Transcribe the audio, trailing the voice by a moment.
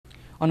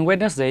On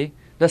Wednesday,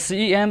 the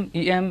CEM,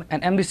 EM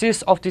and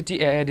MDCs of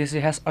TTAADC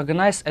has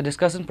organized a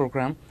discussion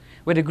program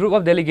with a group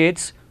of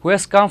delegates who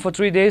has come for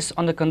 3 days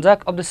on the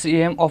conduct of the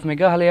CEM of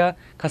Meghalaya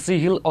Khasi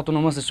Hill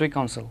Autonomous District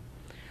Council.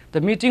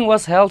 The meeting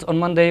was held on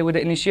Monday with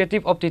the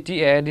initiative of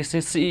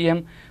TTAADC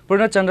CEM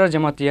Purna Chandra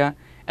Jamatia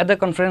at the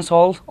conference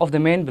hall of the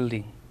main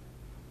building.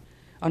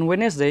 On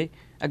Wednesday,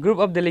 a group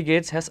of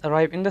delegates has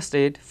arrived in the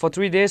state for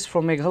 3 days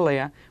from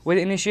Meghalaya with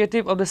the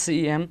initiative of the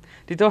CEM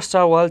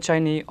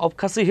CHINI of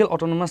Khasi Hill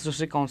Autonomous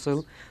District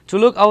Council to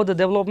look out the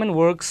development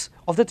works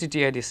of the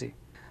TTAADC.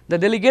 The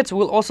delegates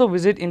will also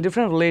visit in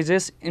different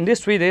villages in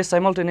these 3 days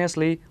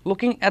simultaneously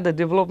looking at the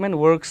development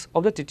works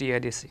of the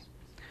TTAADC.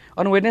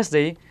 On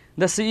Wednesday,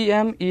 the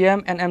CEM,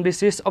 EM and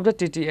MDCs of the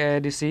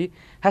TTAADC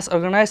has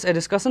organized a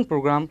discussion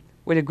program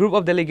with a group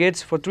of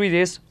delegates for 3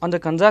 days on the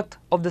conduct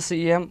of the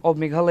CEM of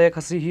Meghalaya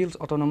Khasi Hills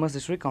Autonomous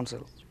District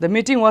Council. The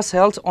meeting was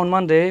held on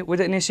Monday with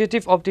the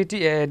initiative of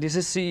TTAADC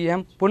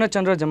CEM Purna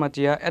Chandra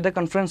Jamatia at the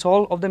conference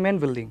hall of the main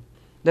building.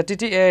 The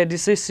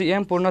TTAADC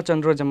CEM Purna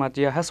Chandra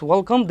Jamatia has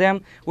welcomed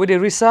them with a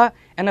risa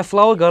and a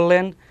flower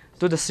garland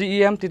to the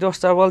CEM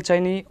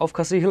CHINI of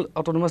Khasi Hill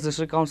Autonomous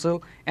District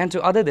Council and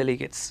to other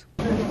delegates.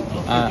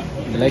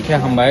 Lekha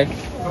hambai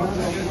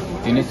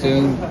ini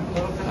sing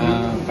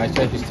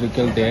kaisa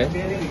historical day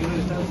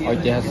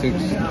ऐतिहासिक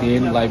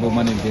दिन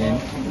लाइबोमानि दिन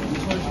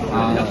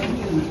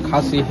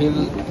Khasi Hill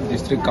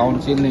District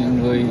Council ni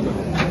ngoi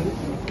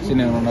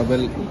sini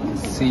honorable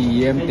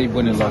CEM te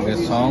boni lage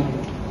song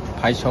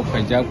phai shok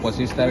phaijak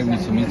 25 tarik ni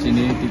simi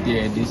chini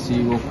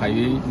TTAADC o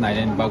phai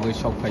nayan bagoi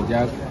shok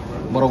phaijak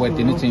borok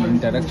tini ching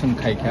interaction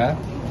khaikha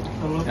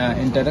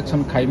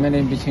interaction khaimane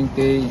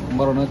bichingte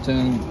borono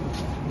ching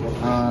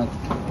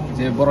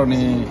je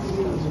boroni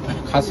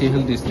Khasi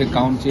Hill District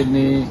Council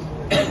ni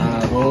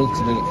rules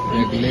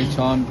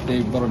regulation te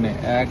boroni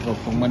act of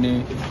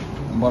money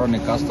boroni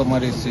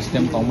customary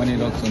system company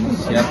rok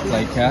share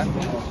khaikha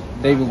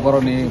te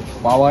boroni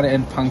power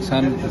and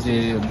function je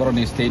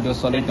boroni state o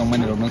solid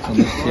company rok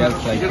share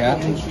khaikha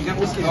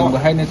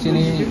bahai na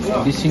chini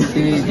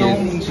bisingti je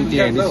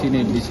TTAADC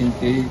ni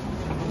bisingti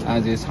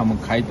je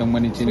samung khai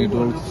tongmani chini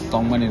rules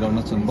tongmani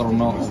rok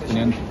borono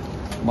opinion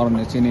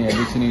boroni chini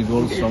ADC ni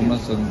rules rok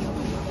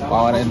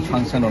power and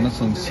function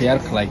rok share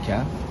khaikha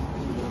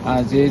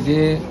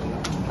je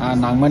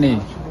nangmani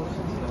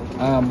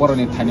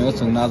boroni thanio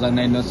chung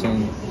najangnai no chung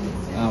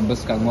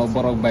bwskangmo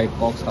borok bai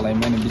kok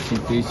salaimani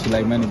bisingti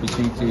silaimani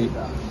bisingti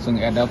chung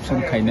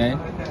adoption khainai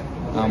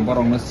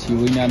borokno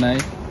siwinanai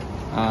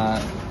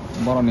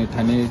boroni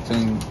thani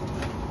chung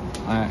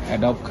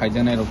adopt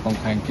khaijanai rok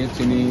tongkhainke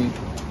chini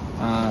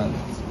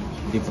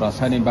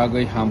TRIPURA ni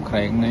bagoi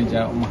hamkhraingnai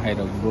ja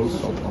umhairok rules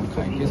of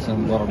tongkhainke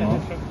chung borokno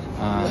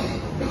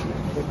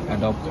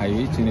adopt khai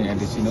chini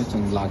ADC no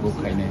chung lagu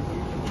khainai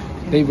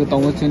tei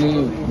butongo chini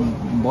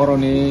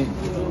boroni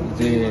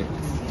je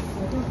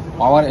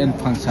power and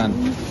function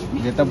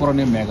jeta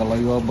boroni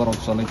Meghalaya borok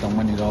solai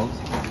tongmani rok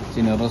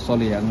chini ro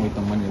solai angoi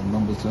tongmani rok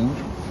nong busung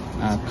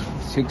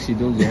 6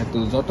 schedule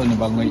jehetu jotoni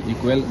bangoi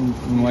equal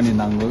nwani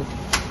nango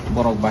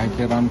borok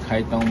bahike ran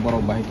khai tong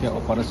borok bahike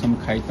operation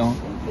khai tong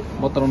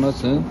botrono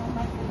chung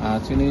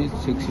chini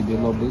 6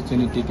 schedule bu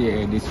chini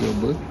TTAADC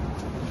bu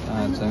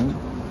chung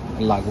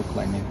lagu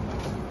khlainai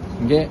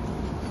nge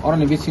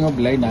oroni bisingo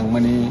blai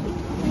nangmani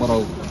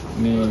borok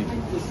ni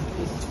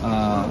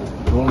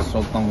rules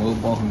of tongo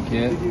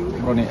bohunke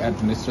boroni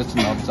administration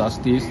of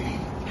justice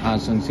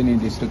sini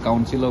district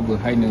council of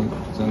hainu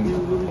jeng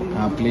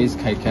place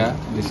khaikha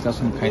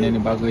discussion khainani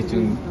bagoi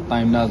jeng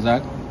time na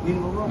jak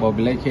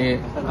bobleke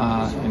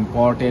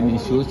important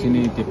issues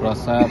sini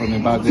TRIPURA roni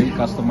bagoi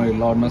customary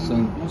law no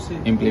jeng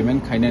implement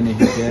khainani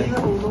hike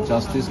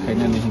justice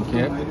khainani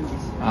hike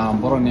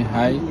boroni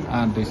high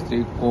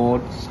district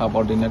court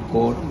subordinate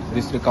court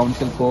district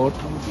council court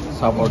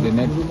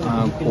subordinate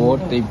court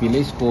the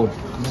village court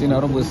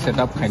sinaro bu set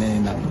up khainani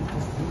na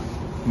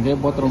nge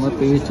botrono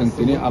te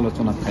chungtini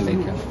alochona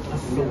khailekha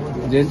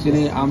je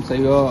chini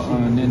amsayo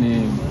nene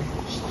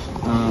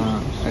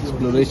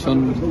exploration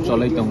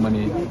cholai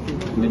tongmani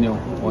nene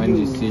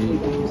ONGC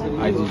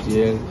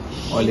IGGL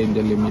Oil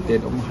India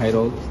Limited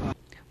Hairo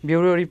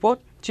Bureau Report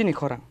CHINI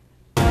KHORANG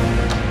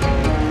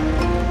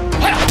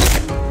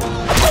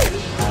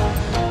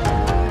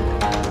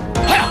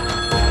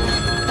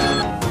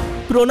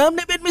প্রণাম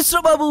নেবেন মিশ্র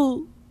বাবু।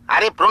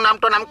 আরে প্রণাম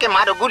তো নামকে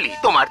মারো গুলি,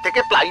 তোমার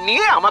থেকে প্লাই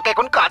নিয়ে আমাকে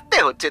এখন কাটতে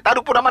হচ্ছে, তার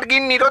উপর আমার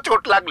গিন্নিরও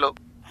চোট লাগলো।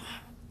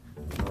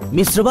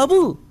 মিশ্র বাবু,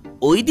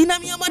 ওই দিন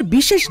আমি আমার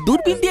বিশেষ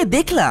দূরবীন দিয়ে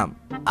দেখলাম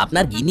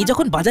আপনার গিন্নি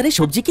যখন বাজারে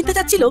সবজি কিনতে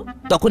যাচ্ছিল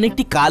তখন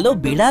একটি কালো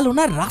বিড়াল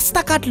ওনার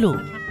রাস্তা কাটলো।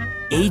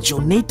 এই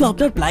জন্যই তো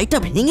আপনার প্লাইটা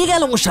ভেঙে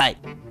গেল মশাই।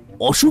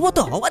 অশুভ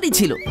তো হওয়ারই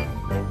ছিল।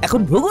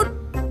 এখন ভোগুন।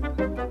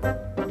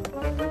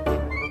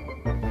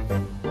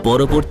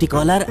 পরবর্তী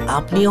কলার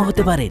আপনিও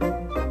হতে পারেন।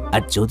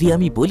 আর যদি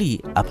আমি বলি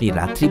আপনি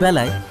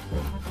রাত্রিবেলায়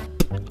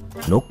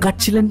নখ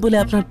কাটছিলেন বলে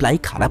আপনার প্লাই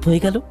খারাপ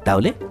হয়ে গেল,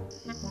 তাহলে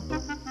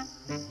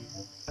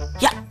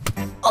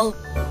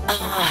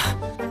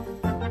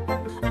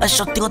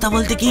সত্যি কথা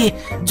বলতে কি,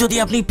 যদি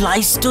আপনি প্লাই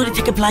স্টোরি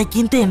থেকে প্লাই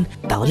কিনতেন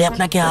তাহলে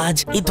আপনাকে আজ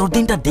এই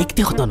দুর্দিনটা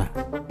দেখতে হতো না।